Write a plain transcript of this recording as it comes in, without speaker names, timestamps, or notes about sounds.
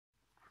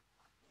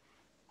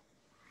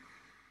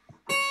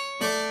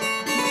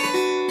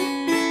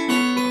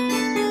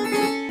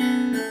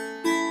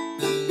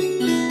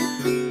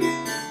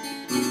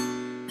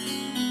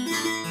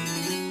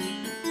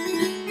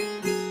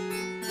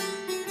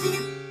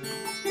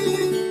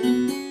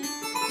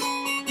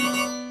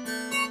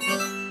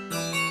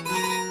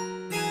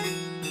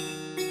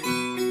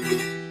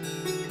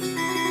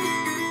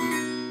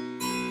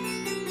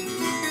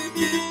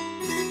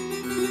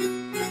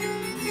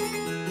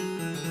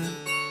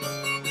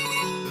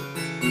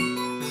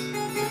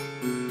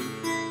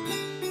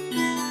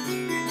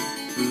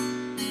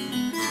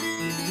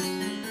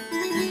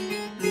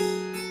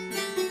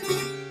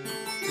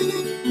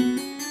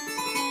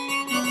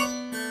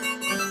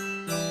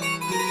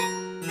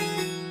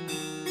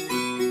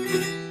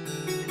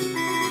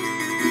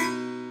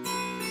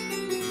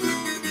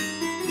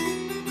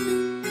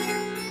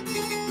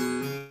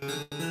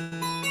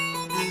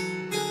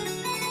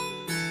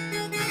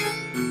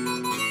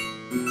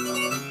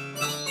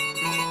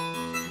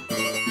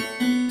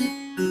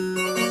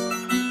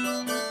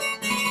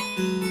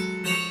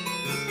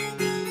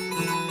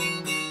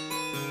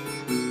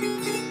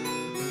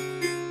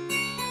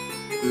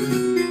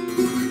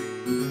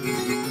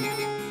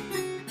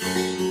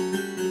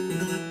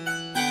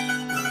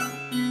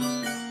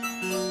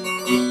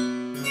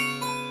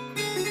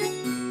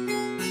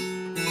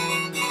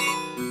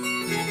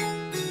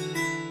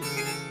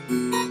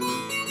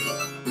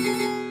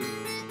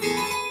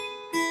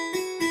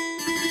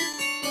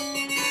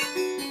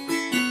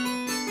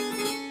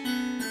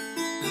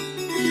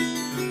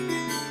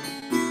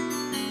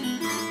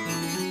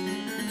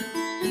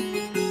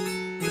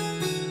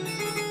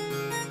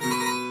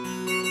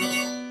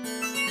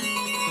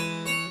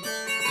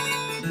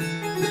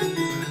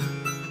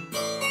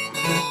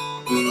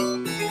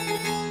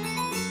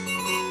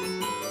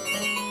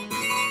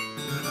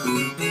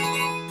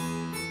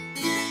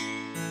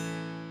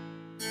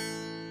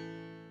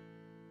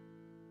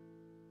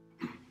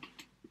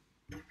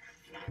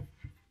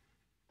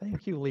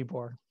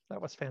Libor.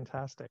 That was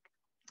fantastic.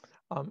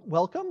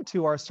 Welcome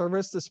to our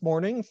service this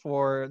morning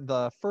for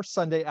the first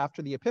Sunday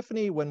after the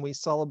Epiphany, when we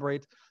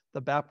celebrate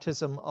the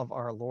baptism of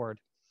our Lord.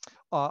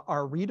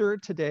 Our reader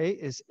today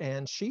is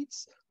Anne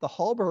Sheets. The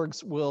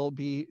Hallbergs will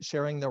be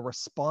sharing their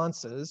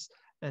responses,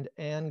 and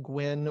Anne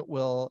Gwynn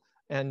will,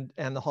 and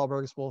the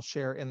Hallbergs will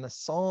share in the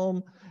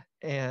psalm,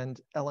 and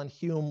Ellen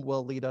Hume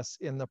will lead us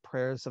in the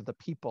prayers of the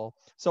people.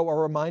 So a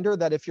reminder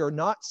that if you're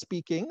not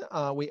speaking,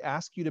 we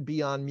ask you to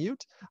be on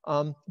mute,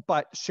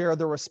 but share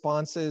the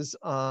responses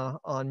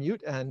on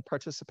mute and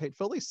participate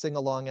fully, sing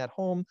along at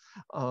home.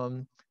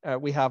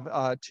 We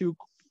have two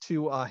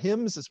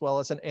hymns as well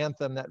as an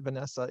anthem that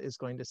Vanessa is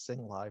going to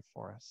sing live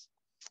for us.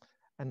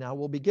 And now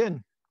we'll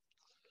begin.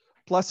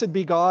 Blessed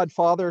be God,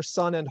 Father,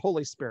 Son, and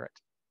Holy Spirit.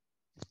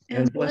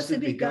 And blessed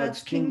be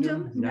God's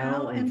kingdom,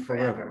 now and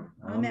forever.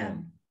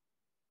 Amen.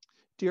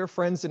 Dear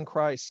friends in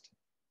Christ,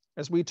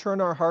 as we turn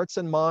our hearts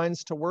and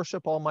minds to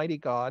worship Almighty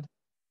God,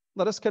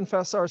 let us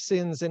confess our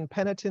sins in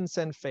penitence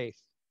and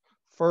faith,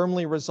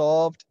 firmly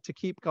resolved to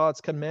keep God's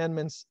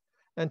commandments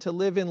and to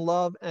live in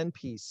love and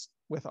peace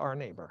with our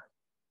neighbor.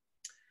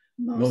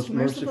 Most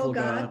merciful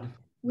God,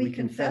 we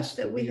confess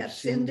that we have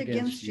sinned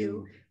against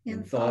you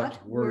in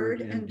thought,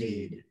 word, and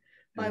deed,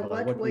 by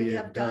what we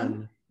have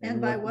done and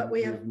by what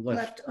we have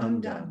left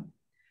undone.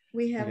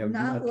 We have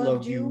not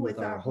loved you with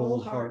our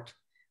whole heart.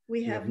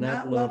 We have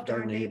not loved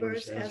our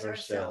neighbors as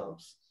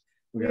ourselves.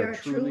 We are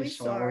truly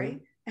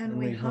sorry, and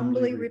we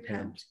humbly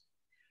repent.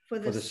 For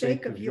the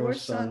sake of your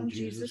Son,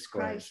 Jesus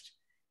Christ,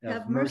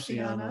 have mercy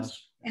on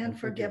us and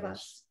forgive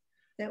us,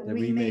 that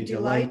we may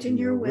delight in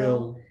your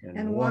will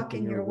and walk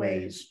in your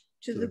ways,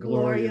 to the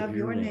glory of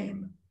your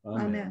name.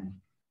 Amen.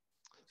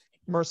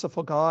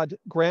 Merciful God,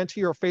 grant to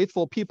your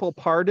faithful people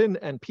pardon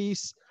and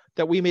peace,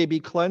 that we may be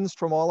cleansed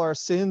from all our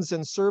sins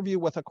and serve you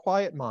with a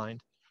quiet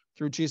mind,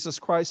 through Jesus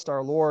Christ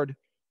our Lord,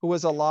 who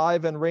is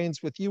alive and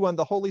reigns with you and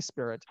the Holy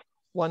Spirit,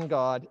 one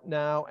God,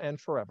 now and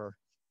forever.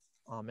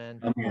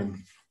 Amen.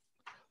 Amen.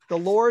 The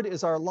Lord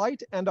is our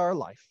light and our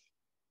life.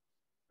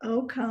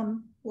 Oh,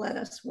 come, let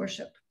us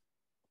worship.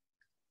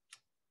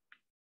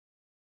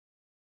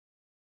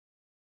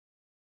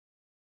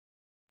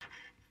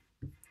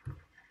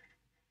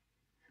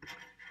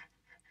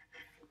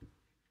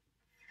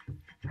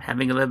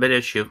 Having a little bit of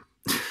issue.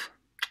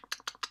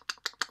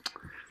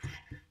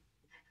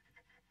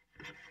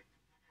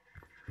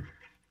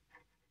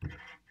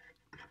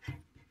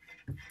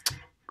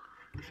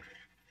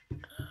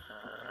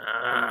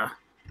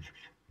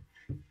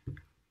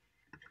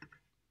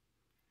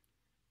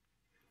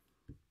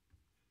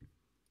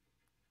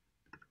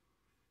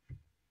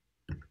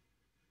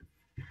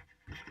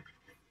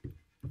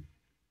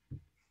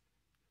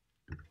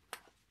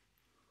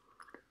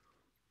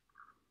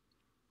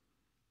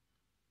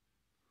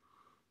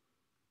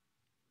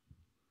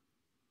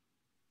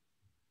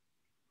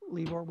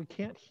 Libor, we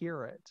can't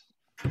hear it.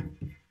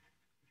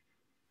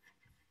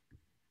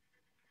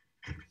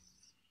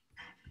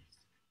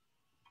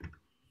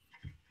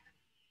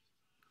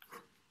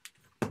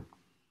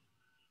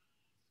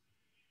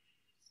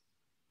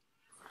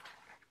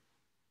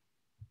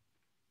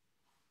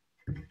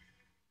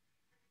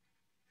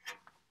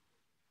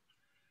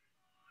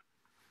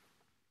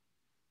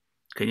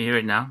 Can you hear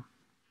it now?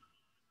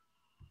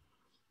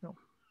 No.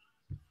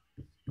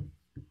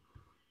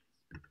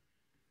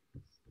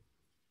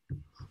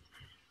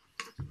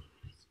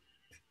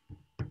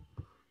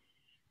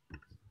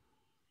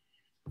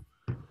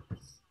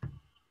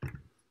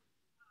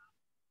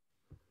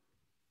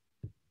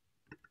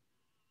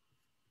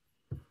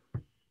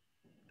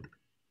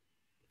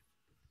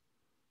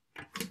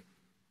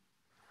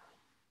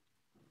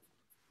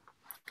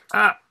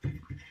 Ah.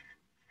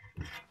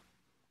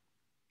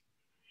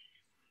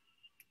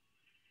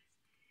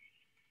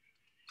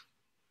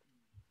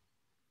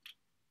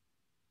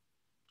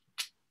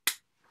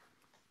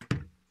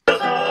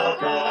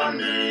 Upon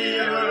the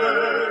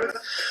earth,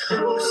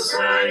 who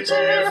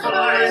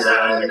sanctifies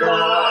and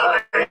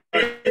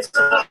guides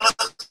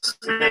us,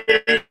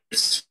 made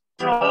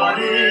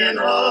strong in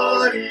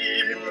all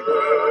rebirth.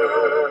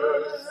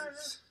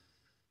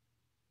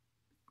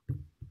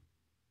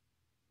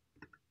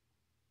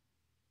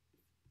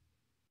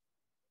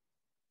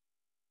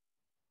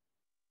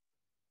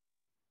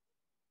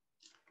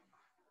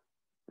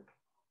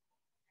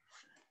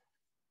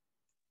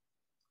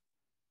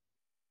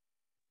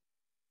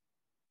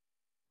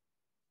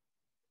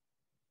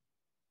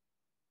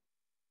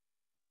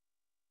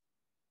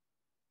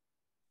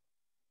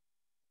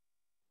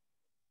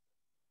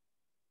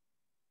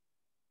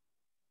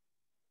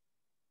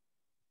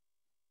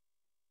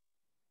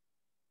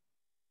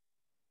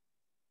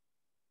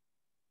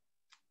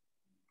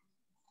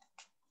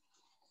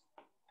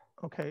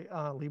 Okay,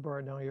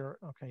 Libor, no, you're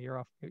okay. You're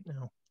off mute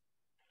now.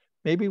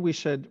 Maybe we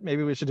should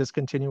just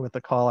continue with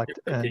the collect.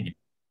 And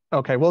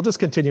okay, we'll just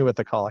continue with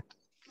the collect.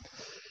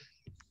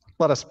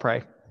 Let us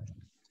pray.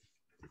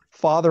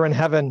 Father in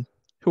heaven,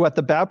 who at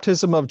the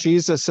baptism of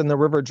Jesus in the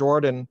river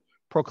Jordan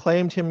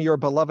proclaimed him your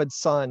beloved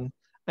Son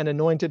and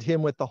anointed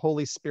him with the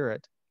Holy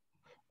Spirit,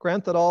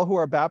 Grant that all who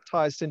are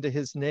baptized into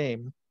his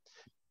name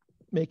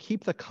may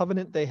keep the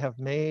covenant they have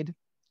made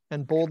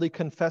and boldly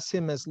confess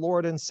him as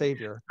Lord and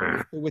Savior,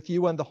 who with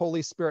you and the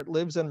Holy Spirit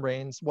lives and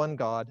reigns, one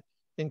God,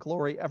 in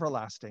glory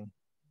everlasting.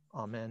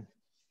 Amen.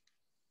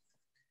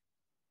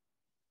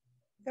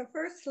 The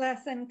first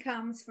lesson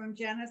comes from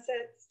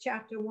Genesis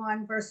chapter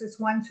 1, verses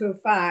 1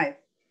 through 5.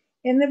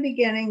 In the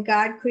beginning,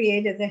 God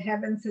created the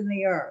heavens and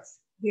the earth.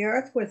 The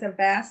earth was a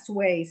vast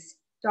waste.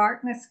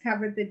 Darkness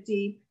covered the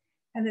deep,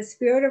 and the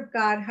Spirit of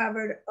God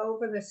hovered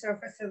over the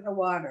surface of the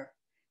water.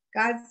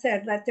 God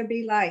said, "Let there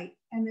be light,"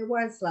 and there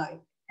was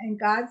light. And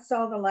God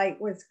saw the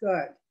light was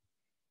good.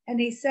 And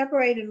he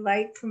separated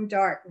light from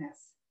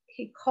darkness.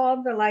 He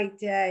called the light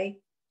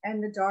day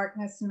and the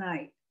darkness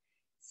night.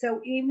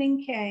 So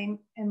evening came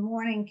and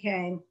morning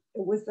came.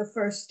 It was the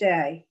first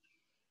day.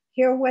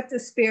 Hear what the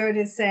Spirit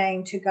is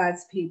saying to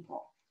God's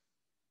people.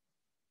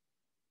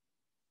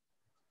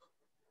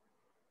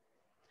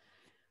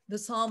 The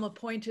psalm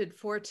appointed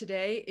for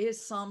today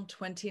is Psalm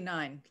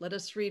 29. Let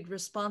us read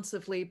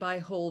responsively by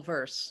whole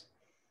verse.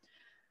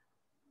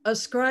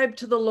 Ascribe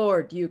to the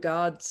Lord, you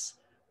gods.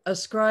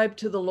 Ascribe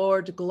to the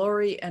Lord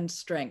glory and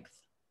strength.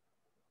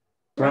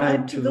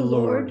 Ascribe to the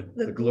Lord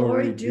the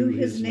glory due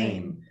his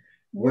name.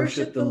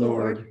 Worship the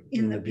Lord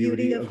in the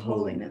beauty of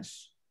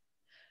holiness.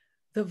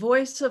 The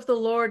voice of the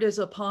Lord is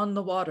upon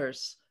the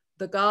waters.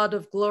 The God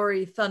of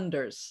glory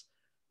thunders.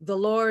 The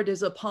Lord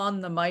is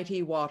upon the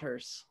mighty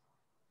waters.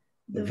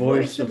 The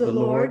voice of the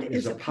Lord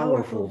is a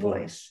powerful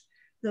voice.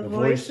 The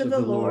voice of the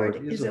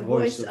Lord is a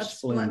voice of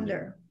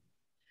splendor.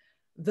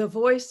 The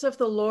voice of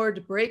the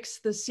Lord breaks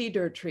the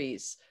cedar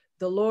trees.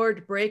 The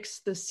Lord breaks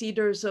the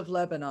cedars of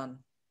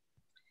Lebanon.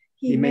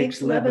 He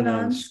makes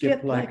Lebanon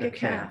skip like a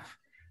calf,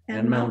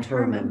 and Mount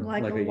Hermon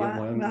like a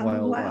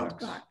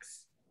wild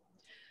ox.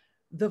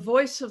 The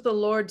voice of the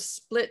Lord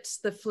splits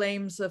the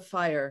flames of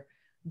fire.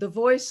 The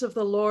voice of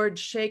the Lord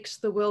shakes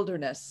the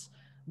wilderness.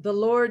 The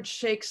Lord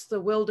shakes the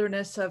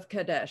wilderness of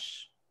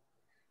Kadesh.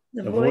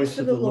 The voice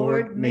of the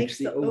Lord makes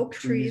the oak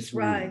trees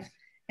rise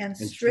and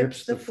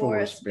strips the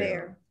forest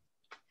bare.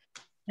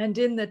 And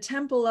in the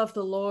temple of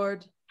the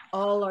Lord,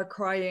 all are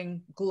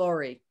crying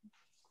glory.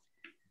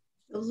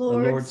 The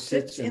Lord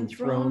sits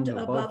enthroned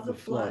above the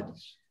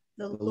floods.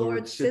 The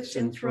Lord sits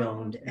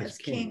enthroned as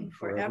King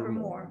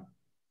forevermore.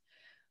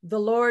 The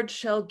Lord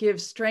shall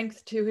give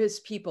strength to his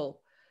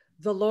people.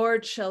 The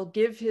Lord shall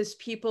give his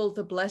people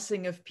the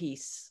blessing of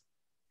peace.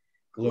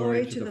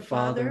 Glory to the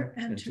Father,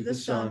 and to the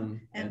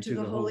Son, and to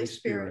the Holy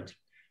Spirit,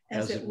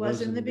 as it was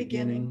in the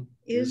beginning,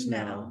 is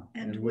now,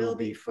 and will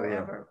be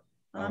forever.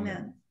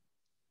 Amen.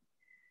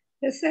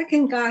 The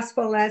second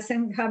gospel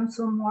lesson comes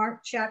from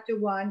Mark chapter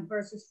 1,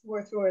 verses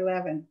 4 through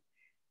 11.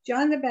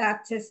 John the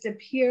Baptist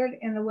appeared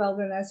in the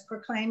wilderness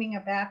proclaiming a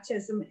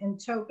baptism in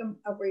token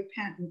of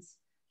repentance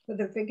for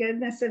the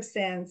forgiveness of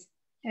sins,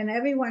 and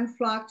everyone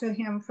flocked to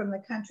him from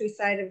the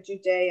countryside of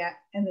Judea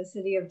and the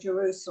city of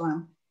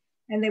Jerusalem.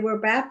 And they were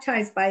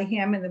baptized by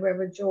him in the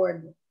river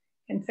Jordan,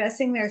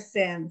 confessing their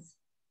sins.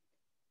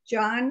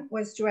 John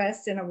was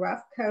dressed in a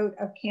rough coat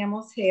of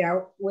camel's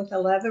hair with a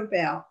leather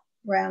belt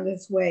round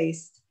his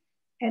waist,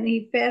 and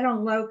he fed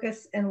on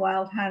locusts and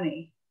wild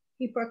honey.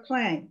 He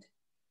proclaimed,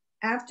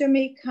 "After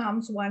me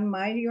comes one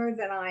mightier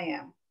than I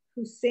am,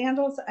 whose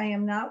sandals I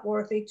am not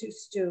worthy to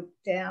stoop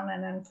down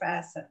and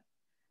unfasten.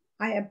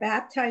 I have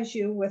baptized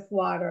you with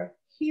water.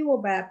 He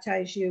will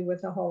baptize you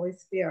with the Holy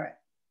Spirit."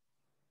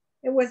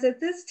 It was at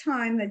this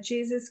time that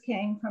Jesus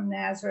came from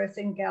Nazareth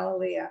in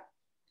Galilee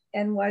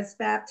and was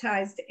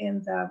baptized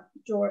in the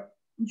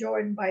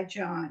Jordan by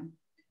John.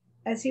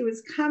 As he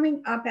was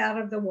coming up out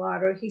of the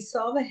water, he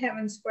saw the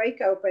heavens break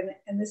open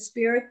and the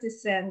Spirit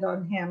descend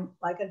on him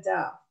like a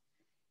dove.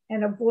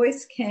 And a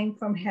voice came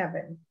from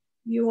heaven,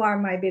 "You are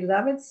my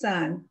beloved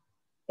Son,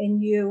 in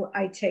you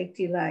I take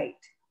delight."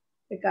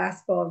 The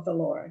Gospel of the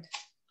Lord.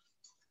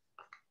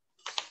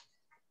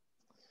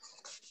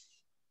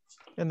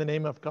 In the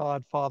name of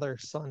God, Father,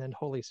 Son, and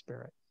Holy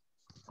Spirit.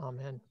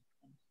 Amen.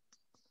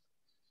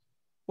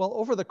 Well,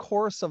 over the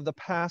course of the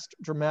past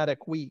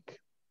dramatic week,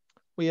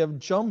 we have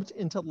jumped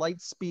into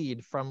light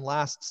speed from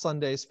last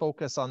Sunday's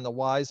focus on the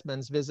wise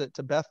men's visit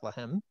to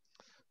Bethlehem,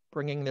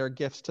 bringing their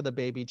gifts to the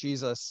baby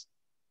Jesus,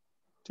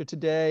 to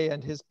today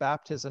and his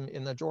baptism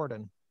in the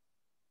Jordan.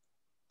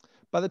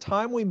 By the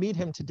time we meet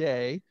him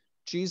today,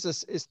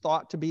 Jesus is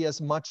thought to be as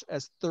much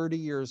as 30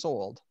 years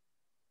old.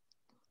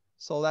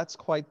 So that's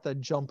quite the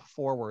jump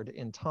forward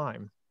in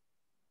time.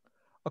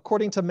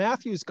 According to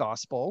Matthew's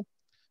gospel,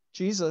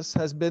 Jesus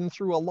has been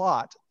through a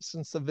lot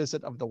since the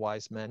visit of the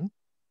wise men.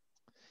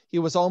 He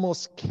was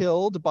almost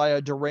killed by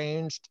a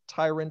deranged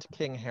tyrant,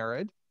 King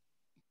Herod.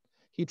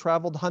 He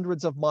traveled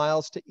hundreds of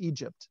miles to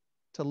Egypt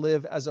to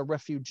live as a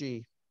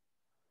refugee.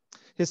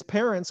 His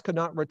parents could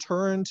not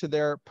return to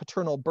their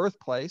paternal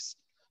birthplace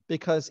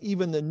because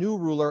even the new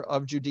ruler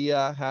of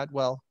Judea had,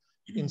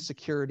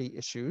 insecurity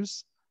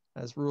issues,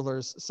 as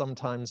rulers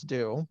sometimes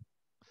do.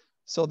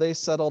 So they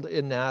settled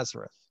in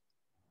Nazareth.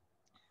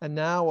 And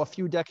now, a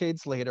few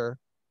decades later,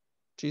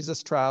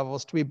 Jesus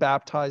travels to be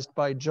baptized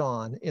by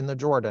John in the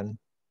Jordan.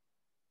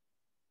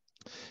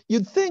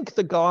 You'd think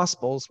the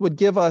Gospels would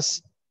give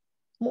us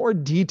more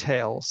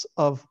details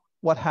of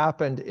what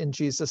happened in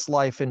Jesus'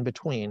 life in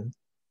between,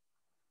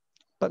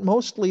 but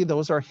mostly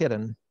those are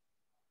hidden.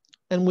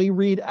 And we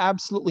read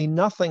absolutely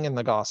nothing in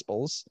the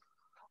Gospels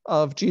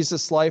of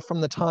Jesus' life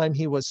from the time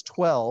he was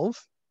 12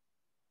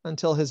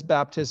 until his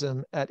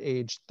baptism at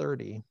age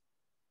 30.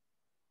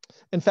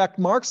 In fact,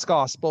 Mark's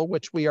Gospel,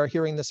 which we are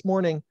hearing this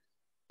morning,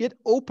 it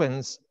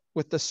opens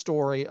with the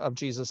story of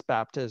Jesus'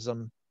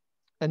 baptism,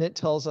 and it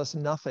tells us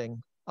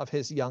nothing of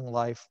his young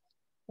life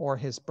or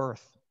his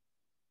birth.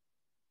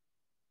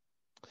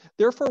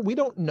 Therefore, we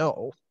don't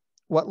know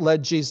what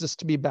led Jesus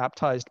to be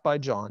baptized by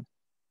John.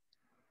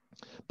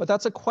 But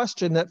that's a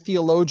question that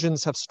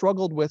theologians have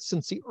struggled with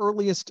since the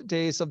earliest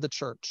days of the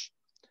church.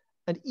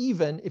 And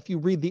even if you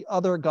read the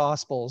other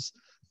Gospels,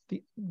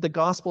 the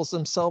Gospels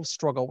themselves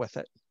struggle with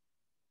it.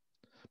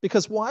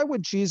 Because why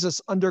would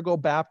Jesus undergo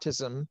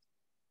baptism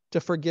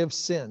to forgive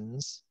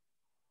sins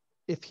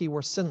if he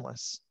were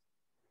sinless,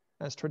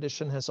 as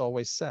tradition has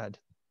always said?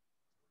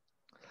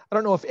 I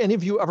don't know if any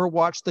of you ever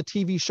watched the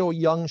TV show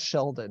Young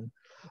Sheldon,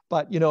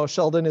 but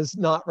Sheldon is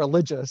not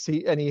religious,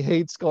 and he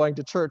hates going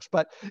to church,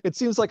 but it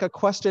seems like a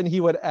question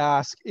he would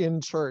ask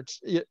in church,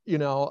 if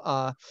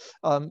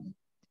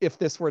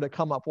this were to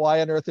come up.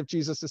 Why on earth, if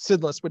Jesus is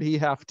sinless, would he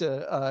have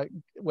to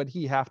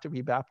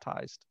be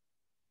baptized?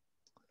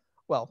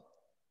 Well,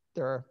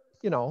 there are,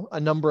 a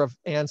number of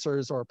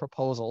answers or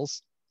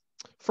proposals.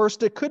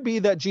 First, it could be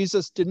that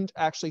Jesus didn't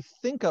actually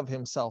think of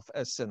himself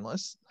as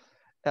sinless,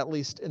 at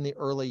least in the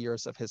early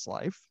years of his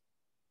life.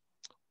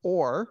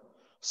 Or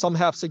some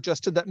have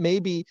suggested that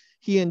maybe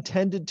he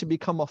intended to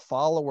become a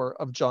follower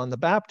of John the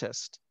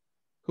Baptist,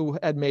 who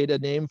had made a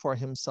name for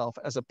himself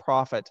as a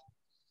prophet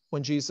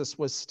when Jesus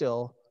was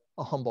still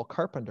a humble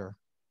carpenter.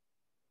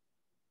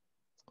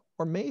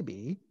 Or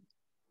maybe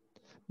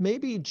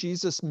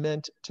Jesus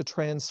meant to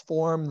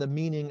transform the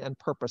meaning and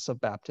purpose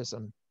of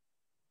baptism,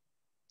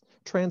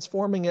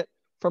 transforming it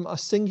from a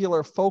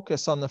singular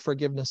focus on the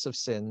forgiveness of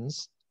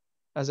sins,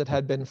 as it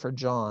had been for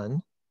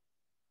John,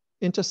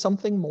 into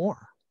something more,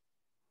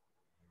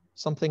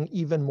 something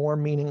even more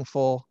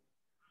meaningful,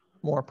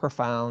 more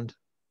profound,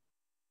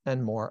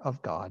 and more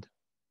of God.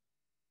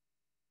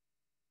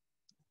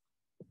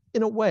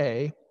 In a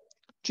way,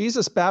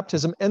 Jesus'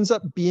 baptism ends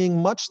up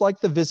being much like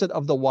the visit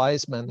of the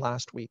wise men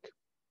last week.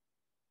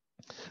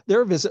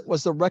 Their visit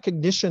was the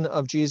recognition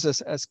of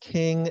Jesus as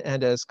King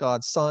and as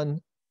God's Son.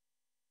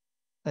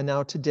 And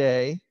now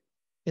today,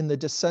 in the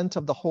descent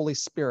of the Holy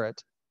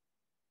Spirit,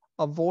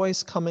 a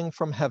voice coming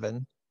from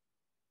heaven,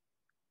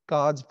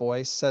 God's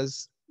voice,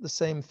 says the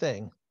same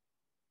thing.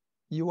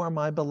 You are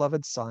my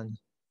beloved Son,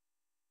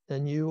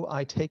 in you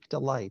I take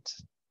delight.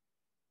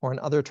 Or in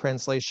other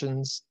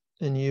translations,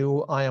 in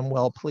you I am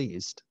well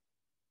pleased.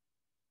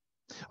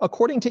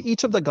 According to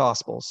each of the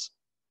Gospels,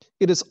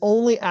 it is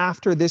only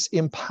after this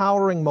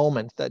empowering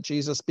moment that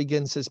Jesus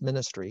begins his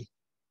ministry,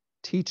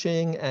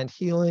 teaching and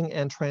healing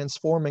and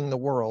transforming the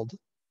world.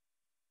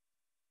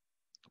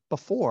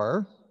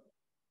 Before,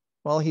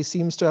 well, he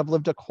seems to have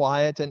lived a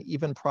quiet and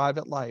even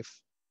private life,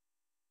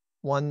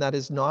 one that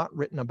is not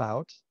written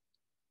about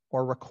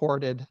or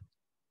recorded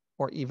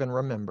or even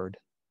remembered.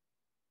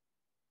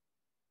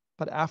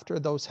 But after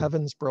those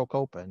heavens broke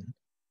open,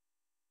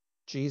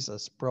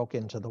 Jesus broke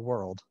into the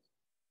world.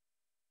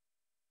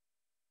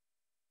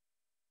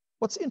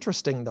 What's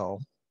interesting, though,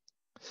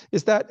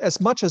 is that as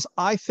much as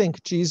I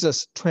think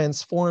Jesus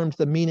transformed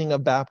the meaning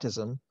of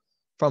baptism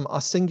from a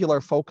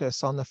singular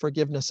focus on the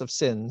forgiveness of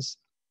sins,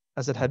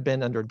 as it had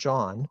been under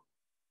John,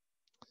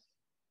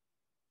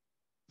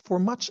 for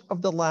much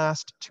of the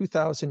last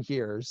 2,000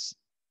 years,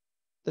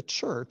 the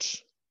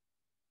church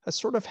has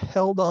sort of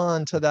held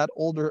on to that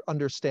older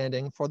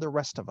understanding for the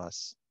rest of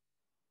us.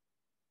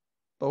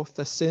 Both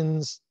the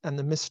sins and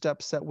the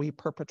missteps that we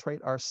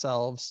perpetrate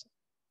ourselves,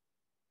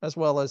 as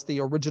well as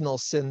the original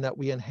sin that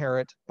we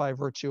inherit by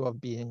virtue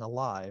of being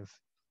alive.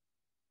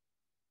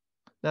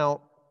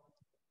 Now,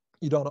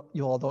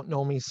 you all don't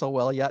know me so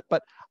well yet,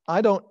 but I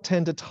don't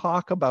tend to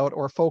talk about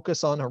or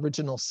focus on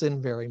original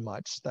sin very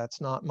much. That's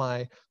not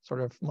my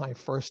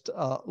first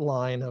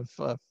line of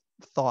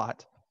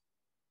thought.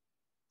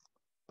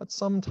 But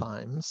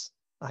sometimes,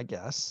 I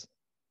guess,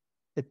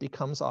 it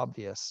becomes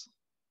obvious.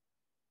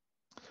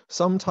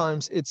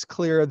 Sometimes it's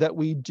clear that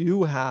we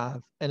do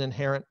have an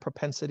inherent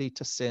propensity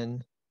to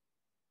sin,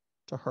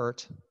 to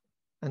hurt,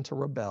 and to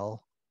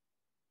rebel,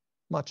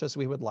 much as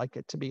we would like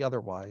it to be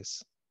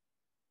otherwise.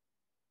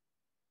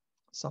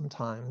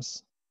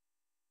 Sometimes,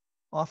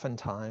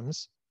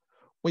 oftentimes,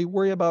 we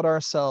worry about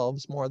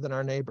ourselves more than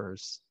our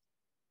neighbors,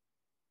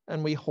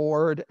 and we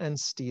hoard and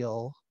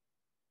steal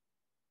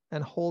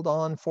and hold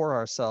on for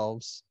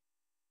ourselves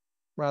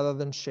rather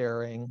than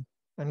sharing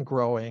and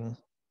growing,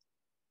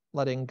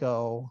 letting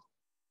go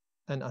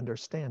and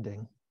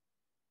understanding.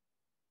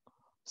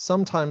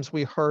 Sometimes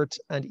we hurt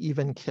and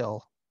even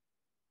kill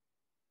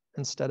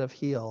instead of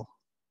heal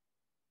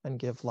and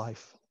give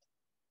life.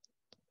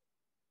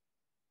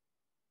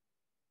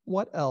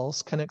 What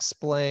else can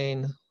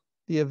explain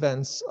the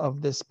events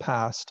of this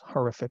past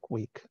horrific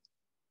week?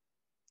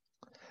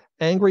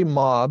 angry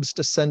mobs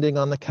descending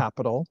on the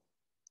Capitol,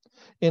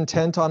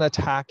 intent on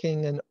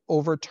attacking and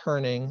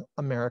overturning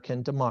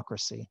American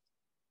democracy.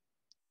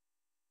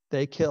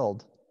 They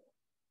killed.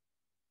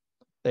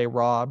 They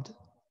robbed.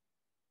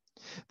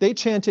 They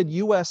chanted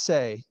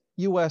USA,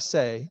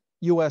 USA,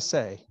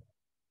 USA,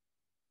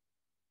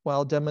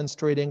 while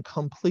demonstrating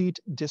complete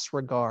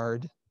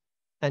disregard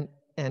and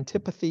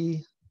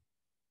antipathy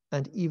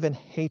and even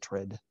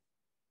hatred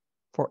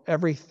for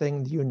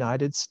everything the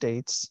United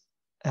States,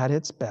 at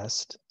its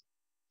best,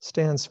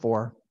 stands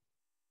for.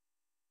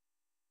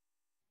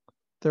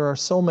 There are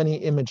so many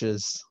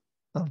images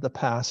of the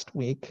past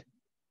week,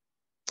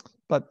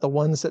 but the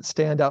ones that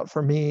stand out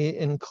for me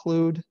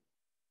include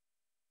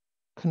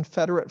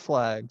Confederate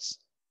flags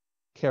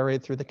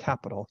carried through the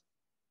Capitol,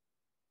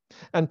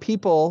 and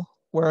people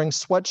wearing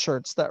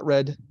sweatshirts that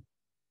read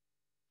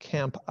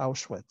Camp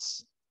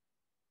Auschwitz,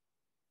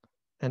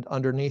 and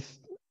underneath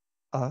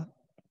a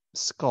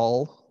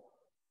skull,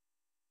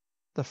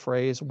 the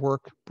phrase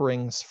 "work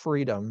brings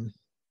freedom,"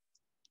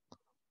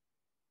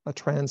 a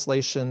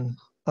translation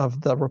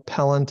of the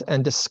repellent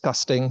and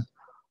disgusting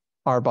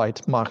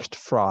Arbeit macht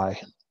frei.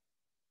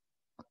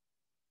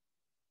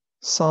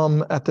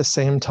 Some at the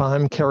same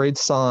time carried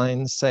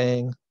signs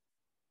saying,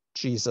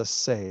 Jesus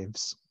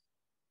saves.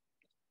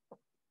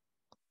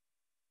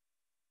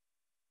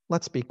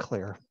 Let's be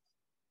clear.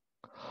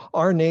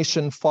 Our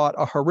nation fought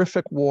a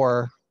horrific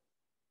war,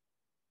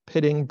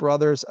 pitting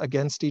brothers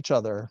against each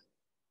other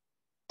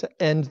to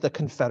end the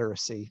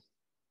Confederacy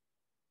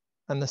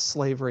and the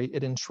slavery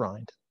it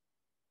enshrined.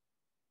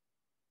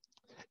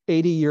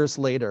 80 years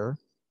later,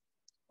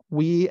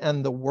 we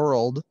and the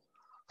world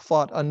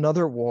fought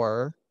another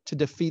war to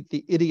defeat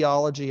the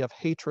ideology of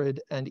hatred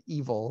and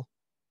evil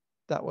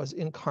that was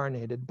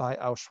incarnated by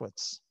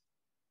Auschwitz.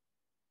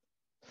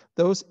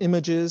 Those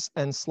images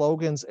and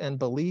slogans and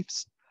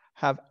beliefs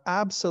have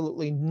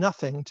absolutely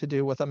nothing to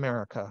do with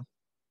America,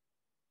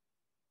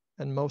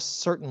 and most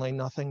certainly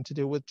nothing to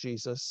do with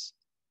Jesus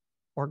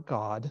or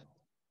God,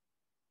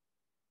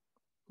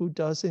 who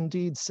does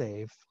indeed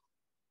save.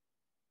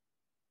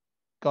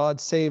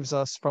 God saves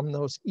us from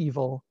those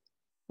evil,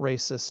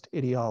 racist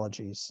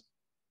ideologies.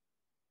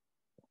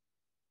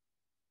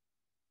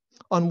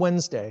 On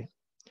Wednesday,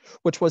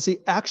 which was the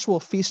actual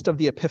feast of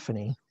the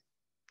Epiphany,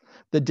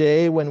 the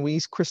day when we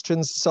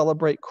Christians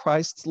celebrate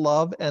Christ's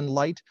love and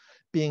light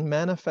being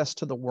manifest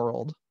to the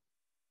world,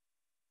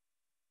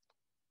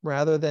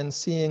 rather than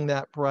seeing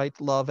that bright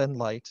love and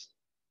light,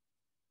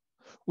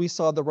 we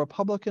saw the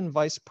Republican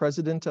Vice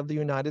President of the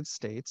United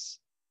States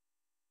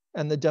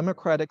and the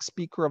Democratic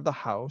Speaker of the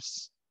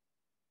House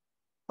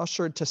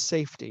ushered to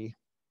safety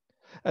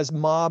as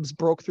mobs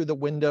broke through the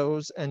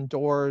windows and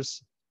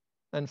doors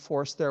and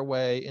forced their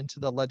way into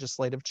the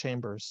legislative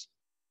chambers.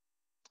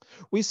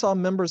 We saw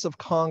members of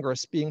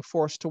Congress being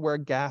forced to wear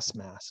gas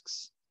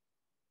masks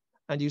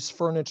and use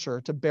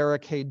furniture to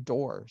barricade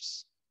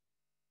doors.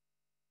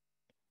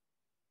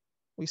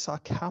 We saw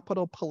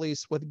Capitol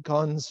Police with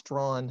guns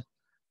drawn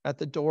at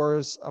the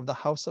doors of the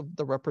House of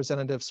the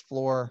Representatives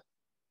floor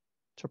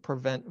to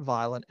prevent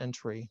violent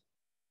entry.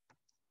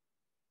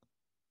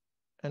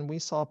 And we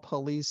saw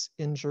police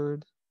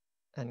injured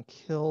and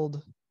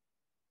killed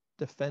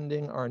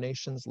defending our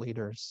nation's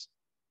leaders.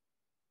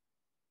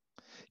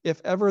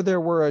 If ever there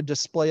were a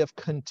display of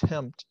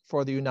contempt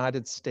for the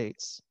United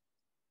States,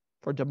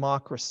 for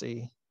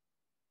democracy,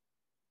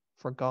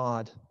 for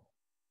God,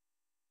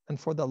 and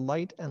for the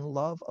light and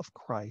love of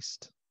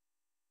Christ,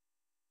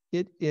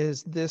 it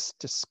is this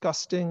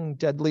disgusting,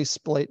 deadly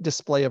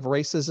display of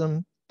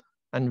racism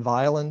and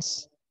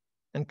violence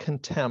and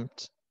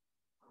contempt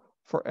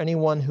for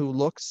anyone who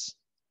looks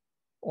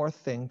or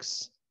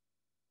thinks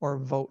or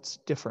votes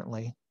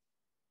differently.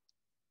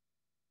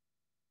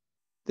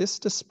 This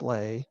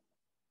display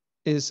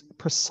is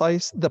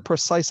the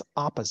precise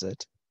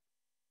opposite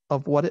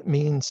of what it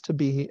means to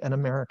be an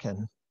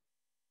American.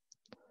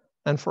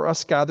 And for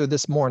us gathered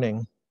this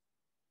morning,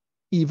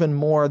 even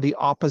more the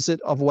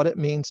opposite of what it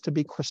means to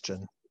be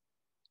Christian,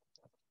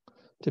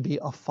 to be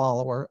a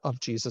follower of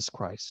Jesus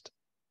Christ.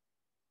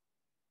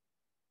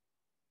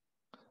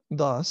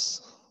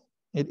 Thus,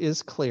 it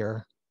is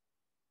clear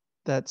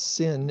that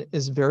sin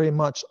is very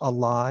much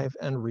alive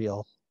and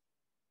real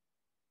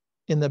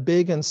in the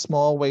big and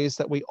small ways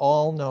that we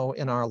all know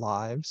in our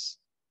lives,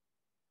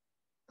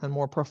 and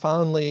more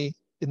profoundly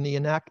in the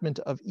enactment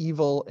of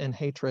evil and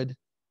hatred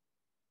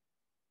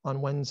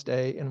on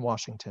Wednesday in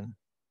Washington.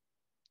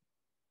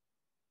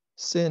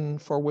 Sin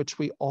for which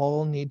we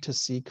all need to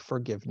seek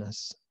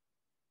forgiveness.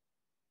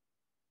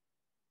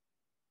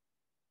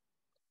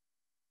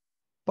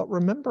 But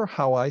remember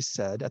how I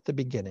said at the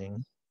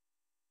beginning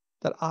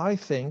that I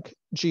think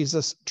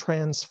Jesus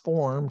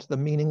transformed the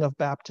meaning of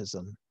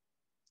baptism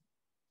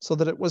so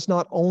that it was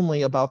not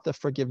only about the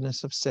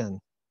forgiveness of sin.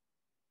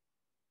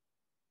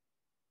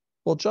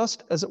 Well,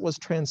 just as it was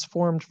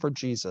transformed for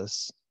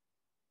Jesus,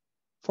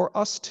 for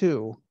us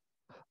too,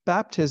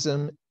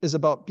 baptism is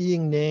about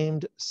being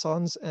named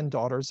sons and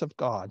daughters of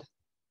God,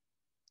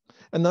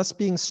 and thus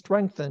being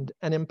strengthened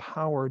and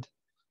empowered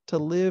to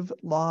live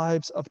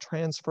lives of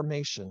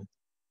transformation,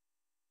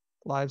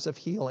 lives of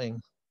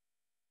healing,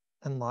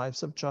 and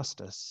lives of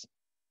justice,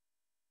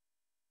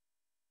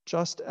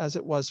 just as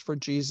it was for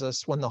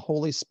Jesus when the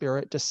Holy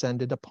Spirit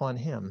descended upon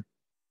him.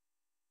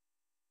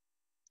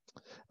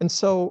 And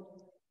so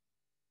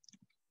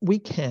we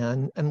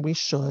can and we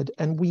should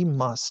and we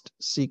must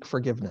seek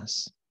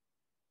forgiveness.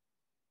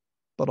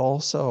 But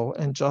also,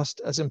 and just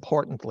as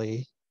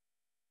importantly,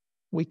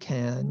 we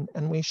can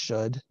and we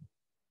should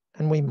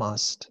and we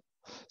must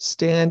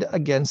stand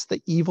against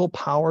the evil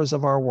powers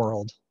of our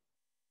world,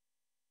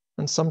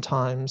 and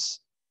sometimes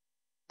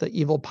the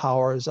evil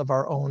powers of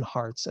our own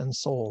hearts and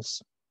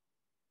souls.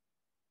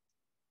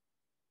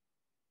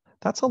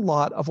 That's a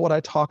lot of what I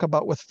talk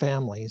about with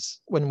families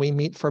when we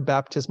meet for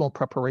baptismal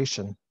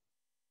preparation.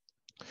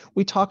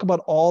 We talk about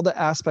all the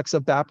aspects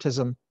of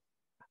baptism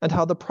and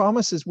how the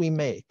promises we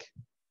make,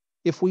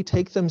 if we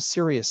take them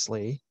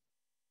seriously,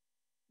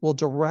 will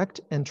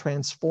direct and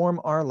transform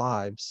our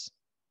lives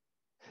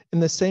in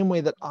the same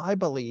way that I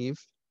believe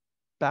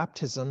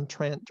baptism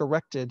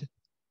directed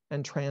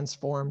and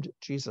transformed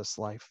Jesus'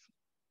 life.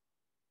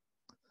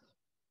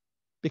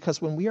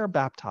 Because when we are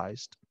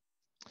baptized,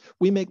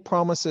 we make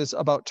promises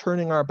about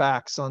turning our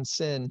backs on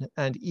sin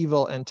and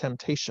evil and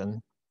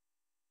temptation.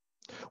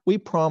 We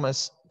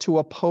promise to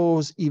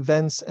oppose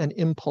events and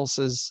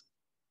impulses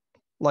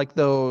like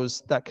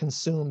those that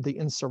consume the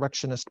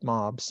insurrectionist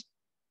mobs.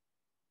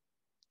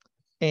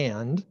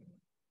 And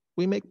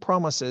we make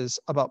promises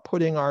about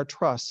putting our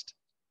trust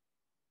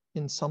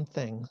in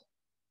something,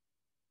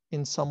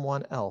 in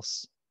someone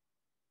else,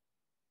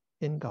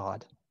 in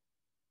God,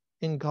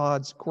 in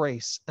God's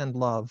grace and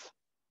love,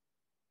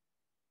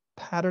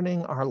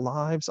 patterning our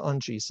lives on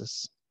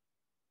Jesus.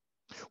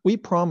 We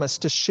promise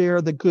to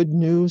share the good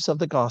news of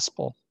the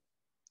gospel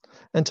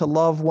and to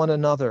love one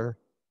another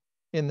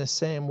in the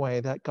same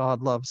way that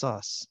God loves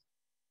us.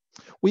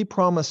 We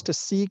promise to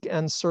seek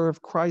and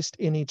serve Christ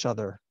in each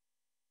other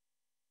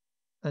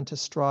and to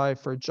strive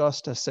for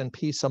justice and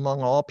peace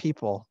among all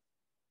people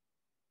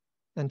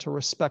and to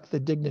respect the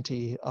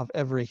dignity of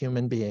every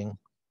human being.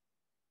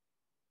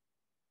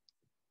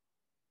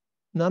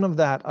 None of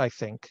that, I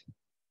think,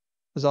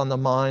 was on the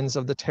minds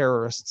of the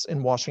terrorists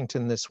in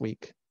Washington this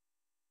week.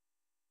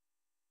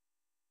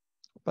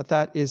 But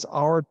that is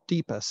our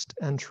deepest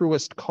and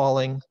truest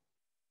calling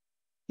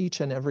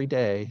each and every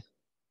day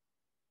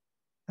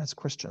as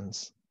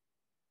Christians.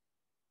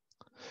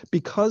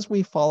 Because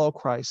we follow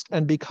Christ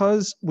and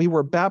because we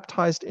were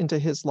baptized into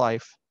his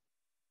life,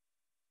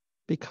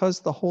 because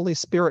the Holy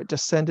Spirit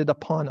descended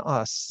upon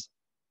us,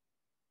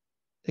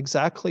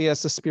 exactly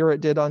as the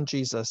Spirit did on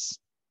Jesus,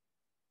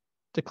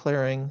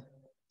 declaring,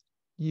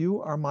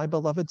 "You are my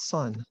beloved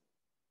Son.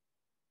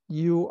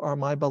 You are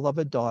my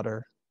beloved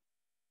daughter.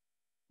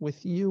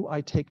 With you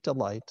I take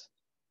delight.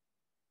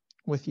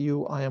 With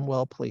you I am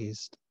well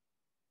pleased."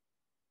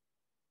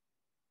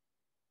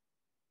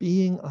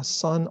 Being a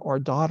son or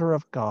daughter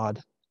of God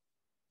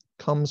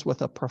comes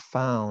with a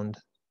profound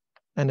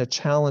and a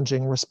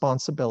challenging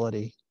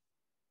responsibility,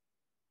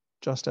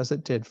 just as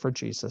it did for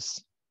Jesus.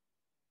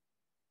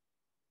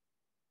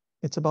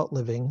 It's about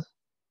living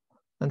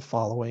and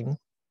following,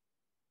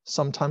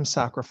 sometimes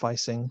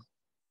sacrificing,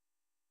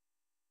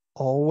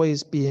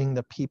 always being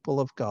the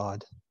people of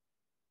God,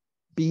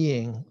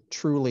 being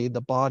truly the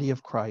body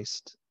of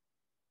Christ,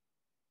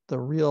 the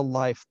real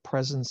life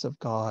presence of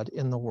God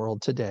in the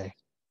world today.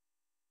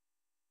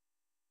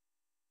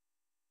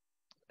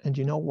 And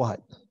you know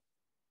what?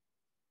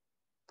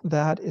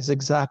 That is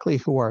exactly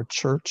who our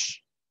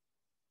church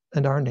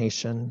and our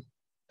nation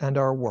and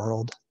our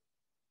world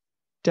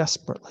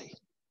desperately,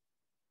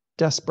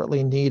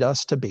 desperately need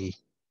us to be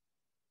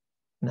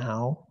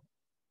now,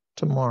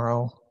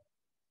 tomorrow,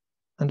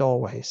 and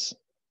always.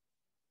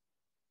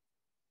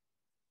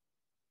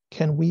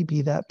 Can we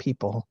be that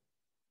people?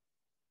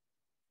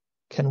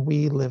 Can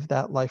we live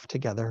that life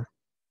together?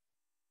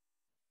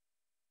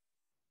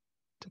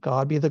 To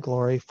God be the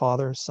glory,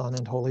 Father, Son,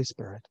 and Holy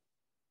Spirit.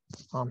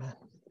 Amen.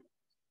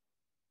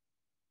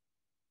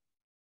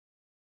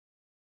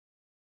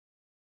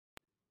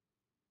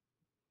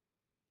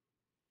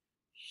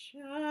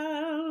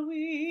 Shall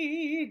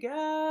we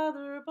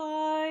gather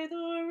by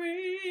the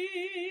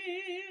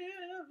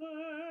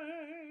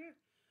river,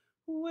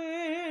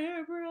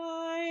 where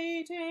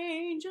bright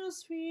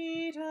angels'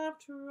 feet have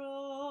trod,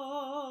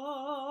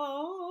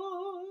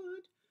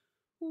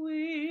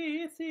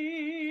 with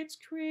its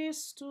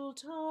crystal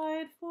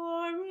tide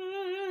forever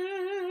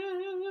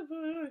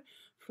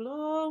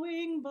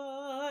flowing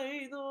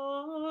by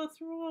the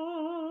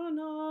throne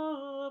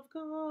of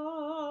God?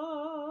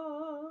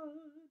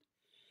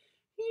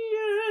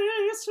 Yea,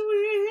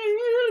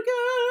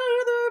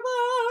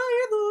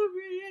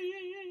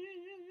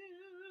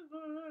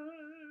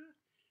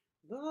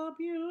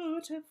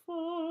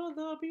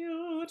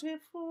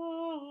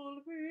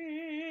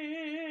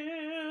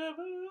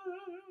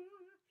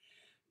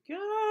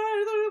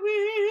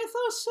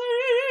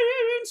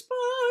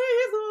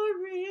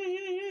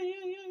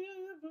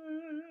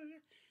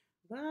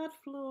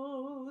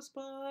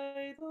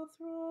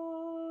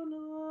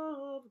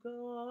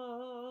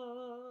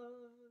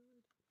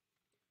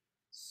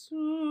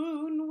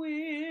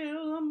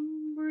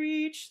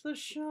 reach the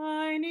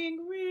shining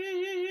river,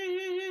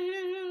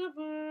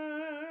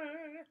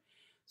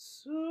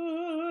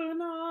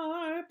 soon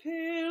our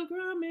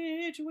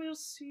pilgrimage will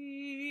cease.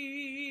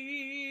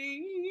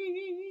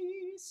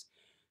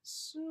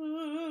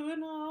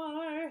 Soon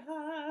our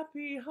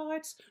happy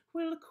hearts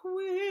will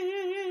quiver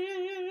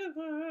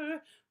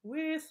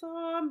with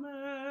our melody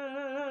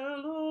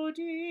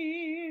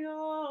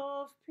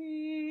of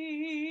peace.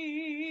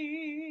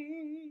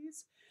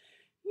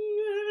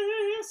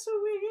 Yes,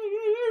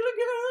 we'll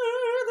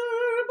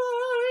gather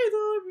by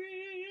the river,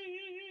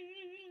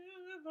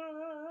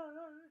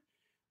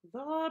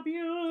 the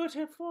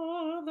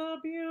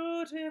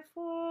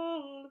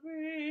beautiful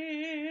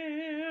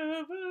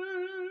river.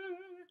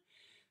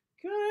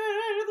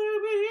 Gather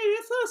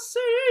with the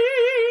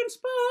saints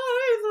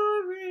by the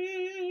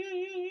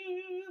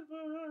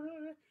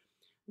river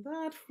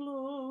that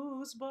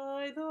flows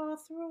by the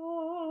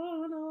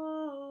throne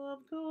of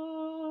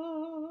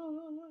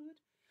God,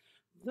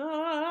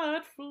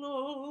 that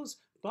flows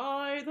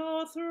by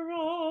the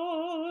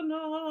throne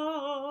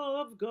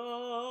of God.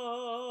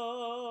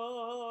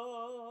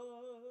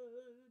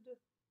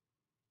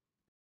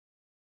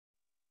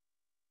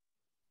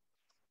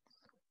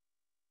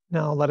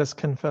 Now let us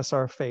confess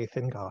our faith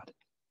in God.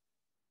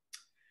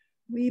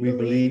 We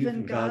believe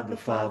in God the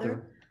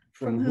Father,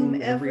 from whom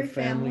every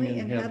family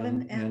in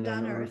heaven and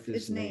on earth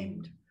is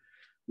named.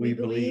 We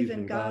believe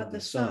in God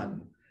the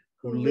Son,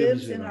 who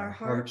lives in our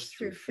hearts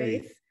through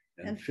faith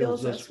and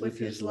fills us with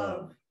his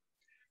love.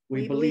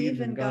 We believe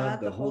in God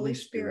the Holy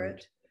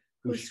Spirit,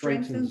 who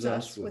strengthens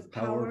us with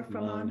power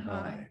from on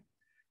high.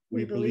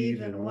 We believe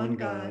in one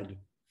God,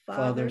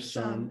 Father,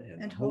 Son,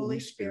 and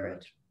Holy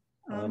Spirit.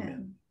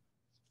 Amen.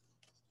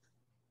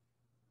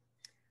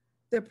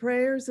 The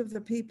prayers of the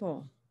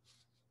people.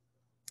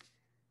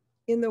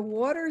 In the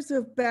waters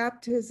of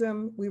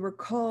baptism, we were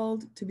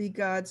called to be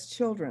God's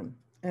children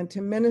and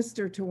to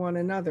minister to one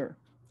another.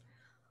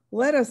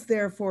 Let us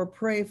therefore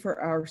pray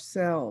for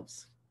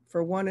ourselves,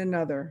 for one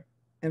another,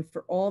 and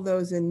for all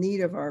those in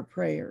need of our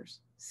prayers,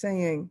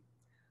 saying,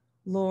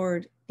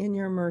 Lord, in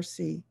your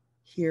mercy,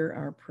 hear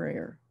our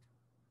prayer.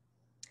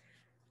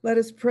 Let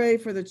us pray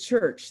for the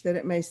church that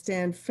it may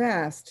stand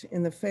fast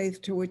in the faith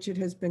to which it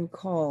has been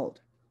called.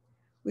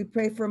 We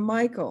pray for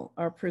Michael,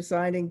 our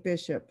presiding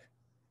bishop,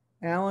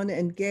 Alan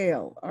and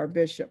Gail, our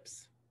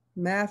bishops,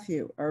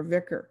 Matthew, our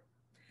vicar,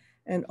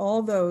 and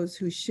all those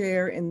who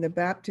share in the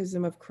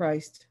baptism of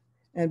Christ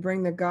and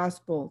bring the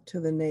gospel to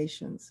the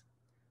nations.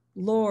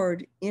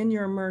 Lord, in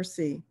your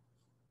mercy,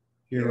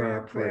 hear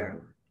our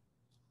prayer.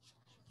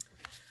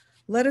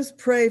 Let us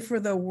pray for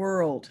the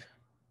world,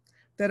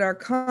 that our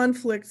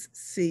conflicts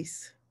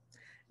cease,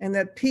 and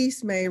that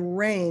peace may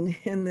reign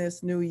in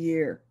this new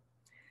year.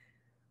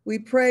 We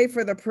pray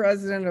for the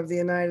President of the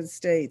United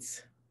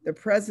States, the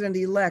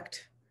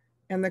President-elect,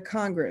 and the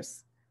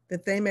Congress,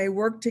 that they may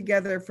work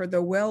together for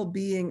the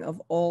well-being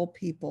of all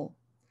people.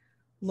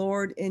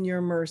 Lord, in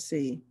your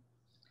mercy,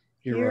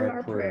 hear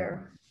our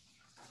prayer.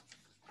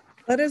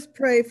 Let us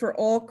pray for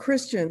all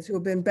Christians who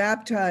have been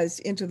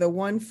baptized into the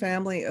one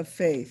family of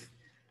faith,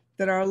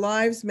 that our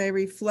lives may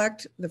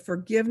reflect the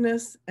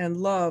forgiveness and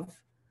love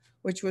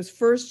which was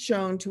first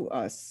shown to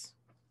us.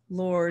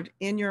 Lord,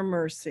 in your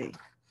mercy,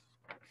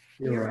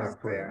 hear our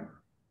prayer.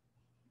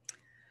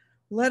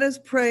 Let us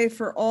pray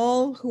for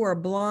all who are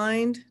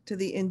blind to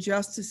the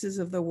injustices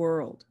of the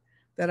world,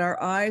 that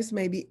our eyes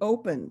may be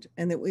opened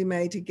and that we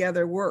may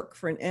together work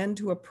for an end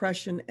to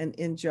oppression and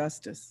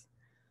injustice.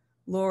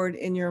 Lord,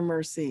 in your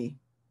mercy,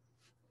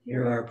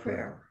 hear our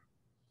prayer.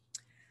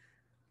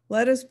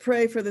 Let us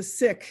pray for the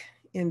sick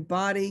in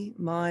body,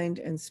 mind,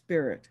 and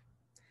spirit.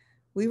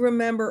 We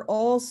remember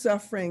all who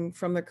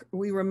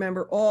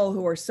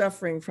are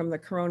suffering from the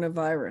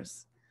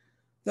coronavirus,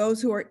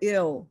 those who are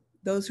ill,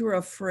 those who are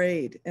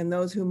afraid, and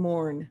those who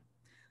mourn.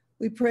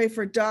 We pray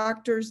for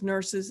doctors,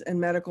 nurses, and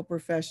medical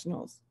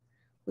professionals.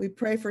 We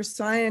pray for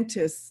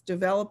scientists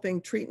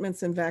developing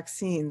treatments and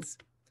vaccines.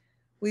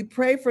 We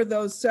pray for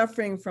those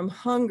suffering from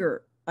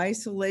hunger,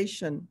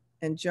 isolation,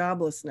 and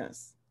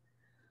joblessness.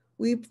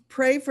 We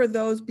pray for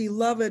those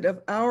beloved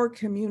of our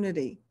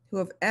community who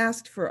have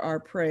asked for our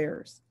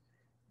prayers: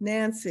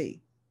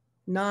 Nancy,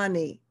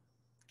 Nani,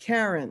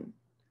 Karen,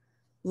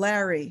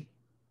 Larry,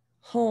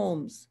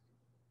 Holmes,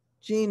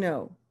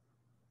 Gino,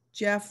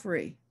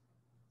 Jeffrey,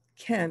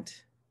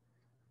 Kent,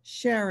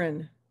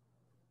 Sharon,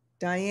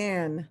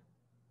 Diane,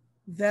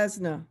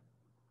 Vesna,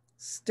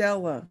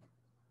 Stella,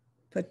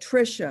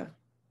 Patricia,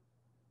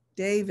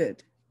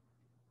 David,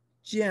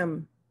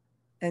 Jim,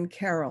 and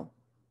Carol,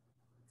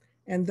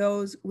 and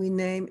those we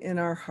name in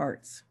our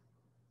hearts.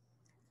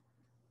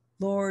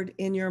 Lord,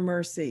 in your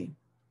mercy,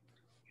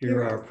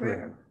 hear our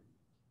prayer.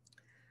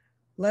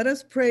 Let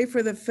us pray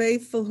for the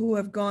faithful who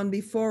have gone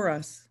before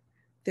us,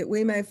 that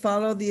we may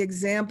follow the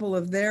example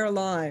of their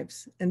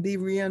lives and be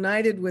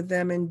reunited with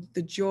them in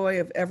the joy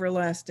of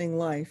everlasting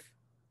life.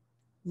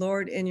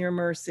 Lord, in your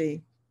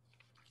mercy,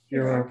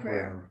 hear our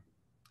prayer.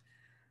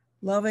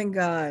 Loving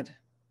God,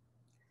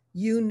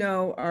 you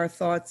know our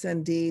thoughts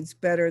and deeds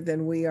better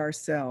than we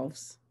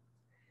ourselves.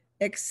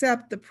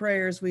 Accept the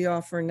prayers we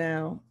offer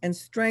now and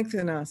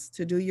strengthen us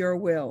to do your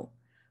will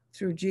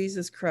through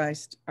Jesus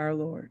Christ our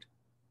Lord.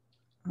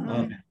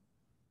 Amen.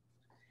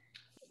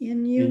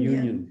 In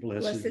union,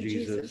 blessed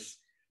Jesus,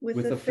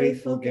 with the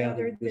faithful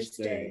gathered this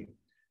day,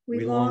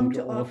 we long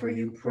to offer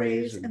you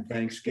praise and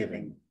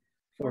thanksgiving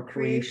for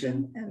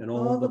creation and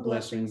all the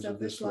blessings of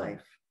this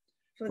life,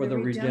 for the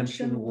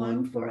redemption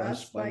won for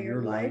us by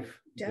your life,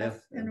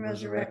 death, and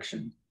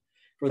resurrection,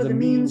 for the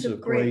means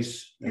of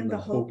grace and the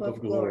hope of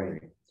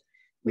glory.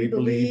 We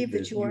believe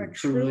that you are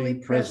truly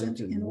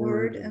present in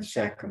word and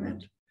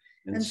sacrament,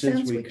 and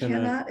since we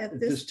cannot at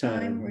this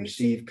time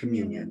receive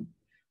communion,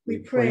 we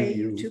pray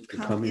you to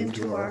come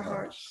into our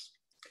hearts.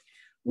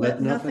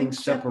 Let nothing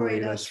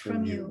separate us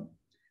from you.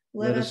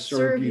 Let us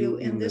serve you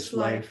in this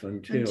life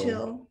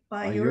until,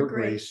 by your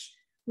grace,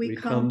 we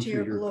come to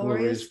your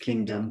glorious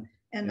kingdom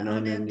and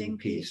unending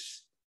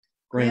peace.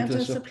 Grant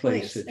us a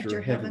place at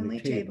your heavenly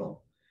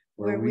table,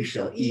 where we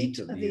shall eat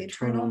of the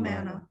eternal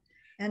manna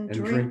and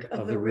drink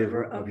of the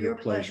river of your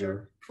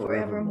pleasure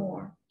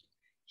forevermore.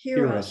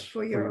 Hear us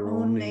for your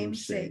own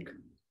name's sake.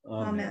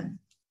 Amen.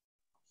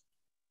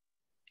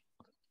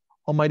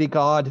 Almighty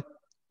God,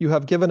 you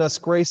have given us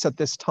grace at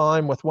this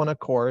time with one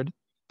accord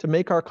to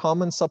make our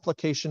common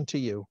supplication to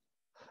you.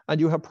 And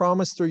you have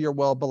promised through your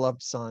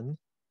well-beloved Son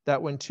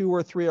that when 2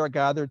 or 3 are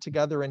gathered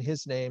together in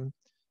his name,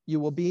 you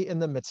will be in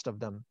the midst of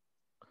them.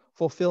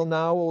 Fulfill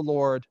now, O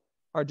Lord,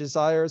 our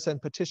desires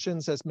and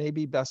petitions as may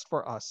be best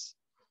for us,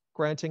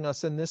 granting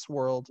us in this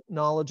world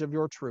knowledge of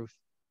your truth,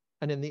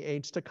 and in the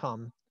age to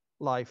come,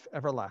 life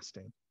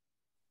everlasting.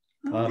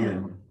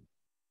 Amen.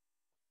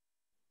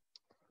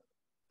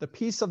 The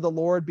peace of the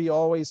Lord be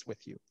always with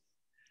you.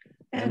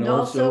 And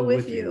also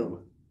with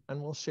you.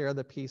 And we'll share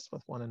the peace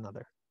with one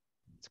another.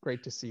 It's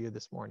great to see you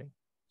this morning.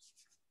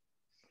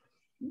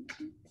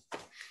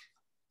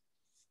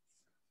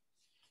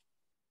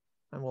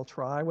 And we'll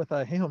try with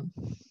a hymn.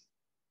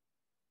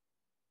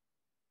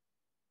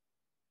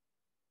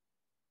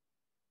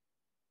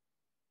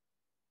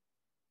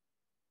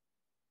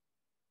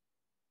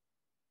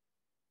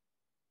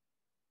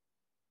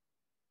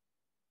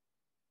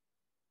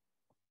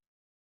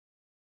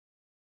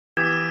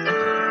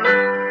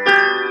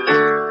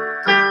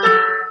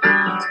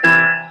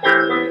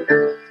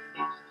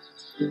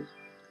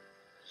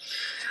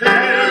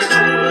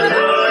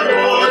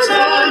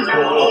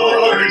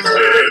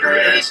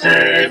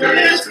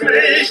 David's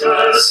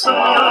gracious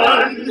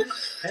Son,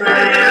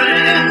 and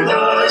in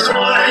the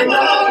time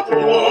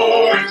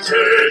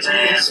appointed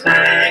his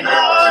reign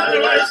on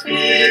earth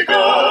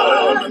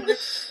begun.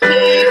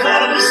 He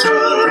comes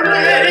to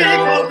break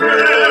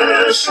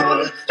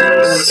oppression,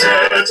 to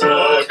set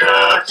the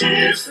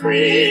captives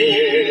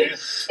free,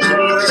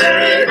 to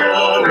take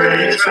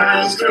away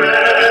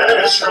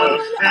transgression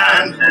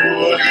and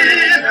rule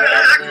in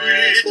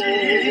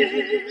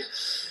equity.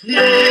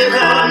 He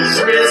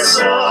comes with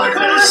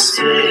succor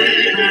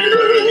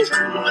speedily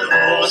to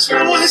those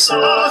who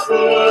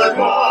suffer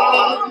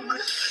wrong,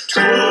 to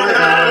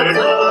help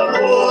the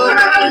poor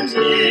and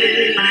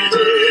needy,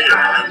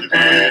 and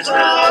bid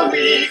the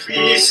weak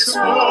be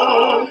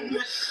strong, to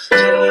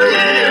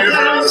give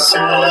them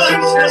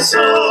signs and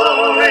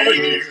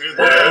signs,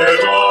 their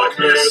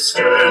darkness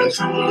turn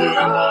to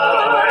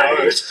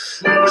light, whose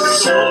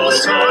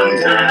souls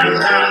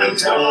condemned and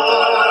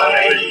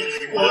died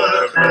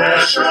were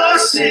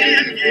precious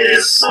in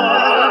his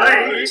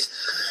sight.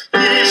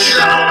 He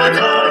shall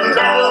come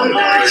down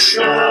like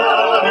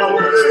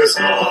showers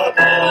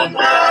upon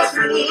the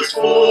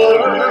fruitful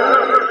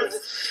earth,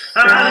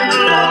 and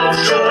love,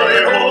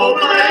 joy,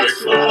 hope like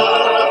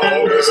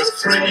flowers,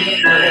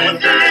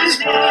 bringing his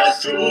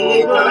path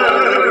to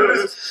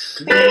birth.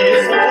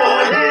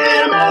 Before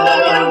him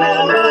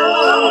all the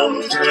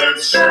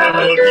mountains shall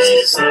be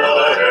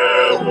the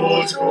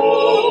herald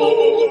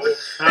go,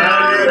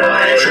 and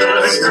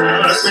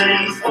righteousness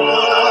in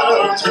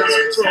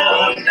fountains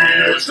from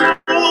hill to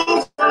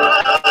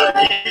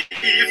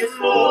valley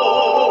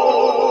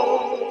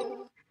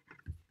flow.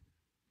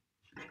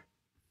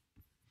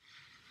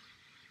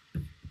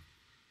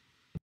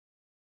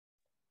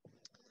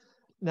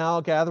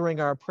 Now, gathering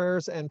our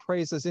prayers and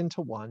praises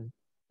into one,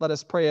 let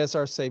us pray as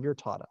our Savior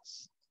taught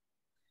us.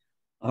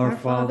 Our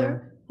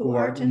Father, who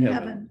art in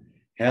heaven,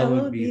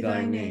 hallowed be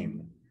thy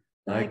name.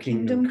 Thy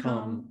kingdom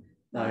come,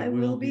 thy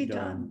will be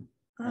done,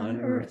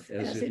 on earth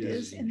as it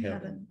is in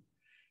heaven.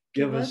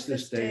 Give us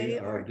this day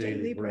our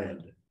daily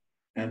bread,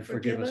 and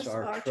forgive us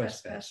our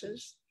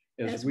trespasses,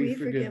 as we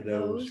forgive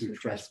those who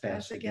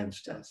trespass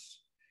against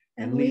us.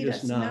 And lead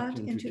us not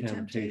into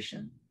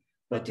temptation,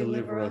 but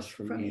deliver us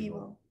from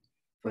evil.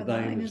 For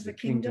thine is the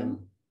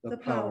kingdom, the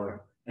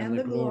power, and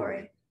the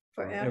glory,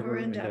 forever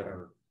and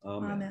ever.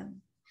 Amen.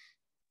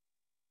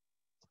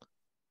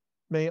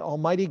 May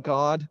Almighty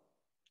God,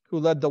 who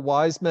led the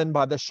wise men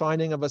by the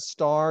shining of a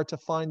star to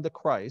find the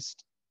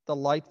Christ, the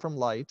light from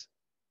light,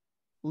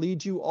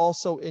 lead you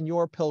also in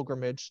your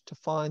pilgrimage to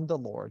find the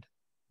Lord.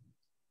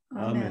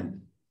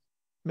 Amen.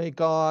 May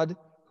God,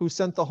 who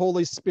sent the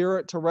Holy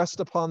Spirit to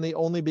rest upon the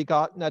only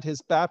begotten at his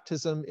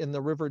baptism in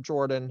the river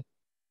Jordan,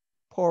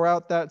 pour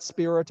out that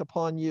Spirit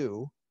upon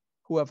you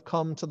who have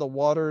come to the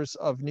waters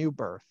of new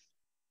birth.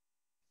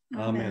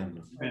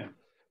 Amen. Amen.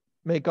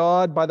 May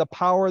God, by the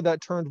power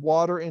that turned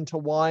water into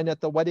wine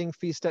at the wedding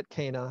feast at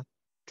Cana,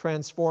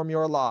 transform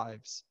your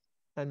lives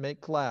and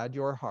make glad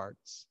your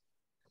hearts.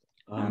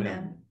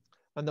 Amen.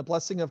 And the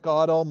blessing of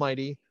God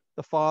Almighty,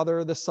 the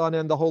Father, the Son,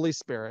 and the Holy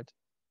Spirit,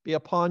 be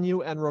upon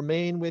you and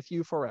remain with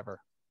you forever.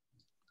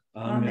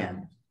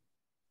 Amen.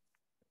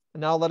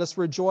 And now let us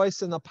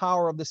rejoice in the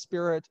power of the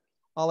Spirit.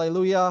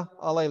 Alleluia,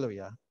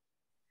 alleluia.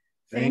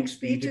 Thanks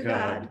be to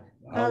God.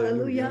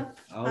 Alleluia,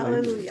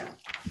 alleluia.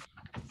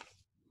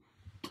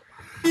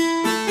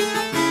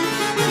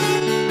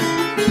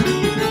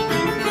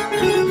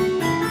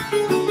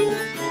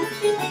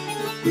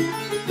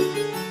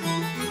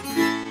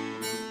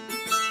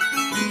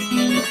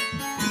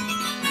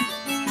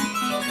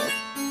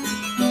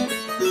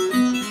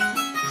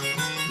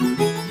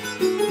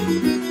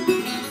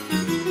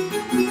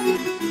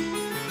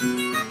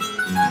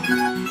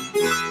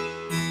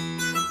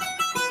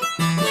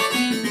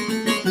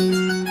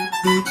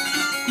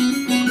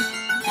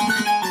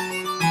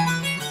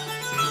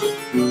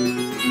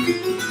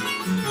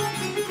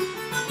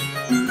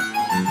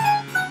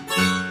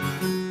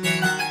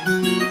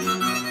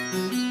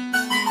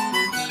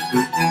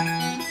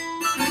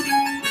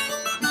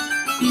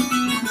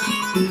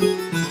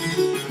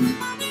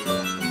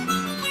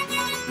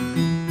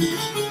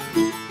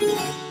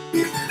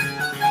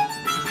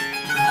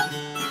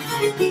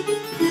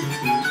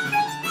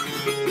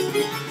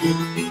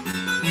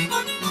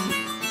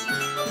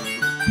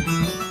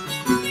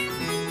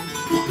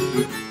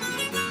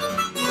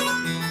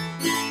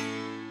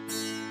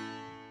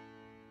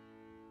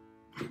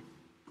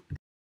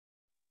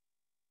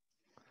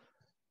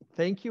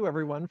 Thank you,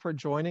 everyone, for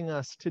joining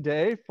us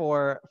today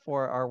for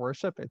our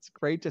worship. It's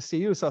great to see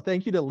you. So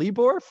thank you to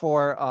Libor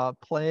for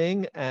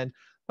playing, and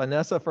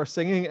Vanessa for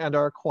singing, and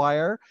our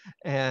choir,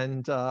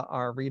 and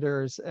our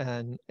readers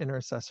and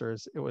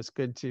intercessors. It was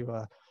good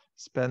to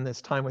spend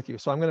this time with you.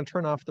 So I'm going to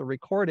turn off the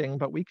recording,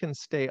 but we can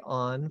stay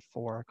on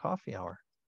for coffee hour.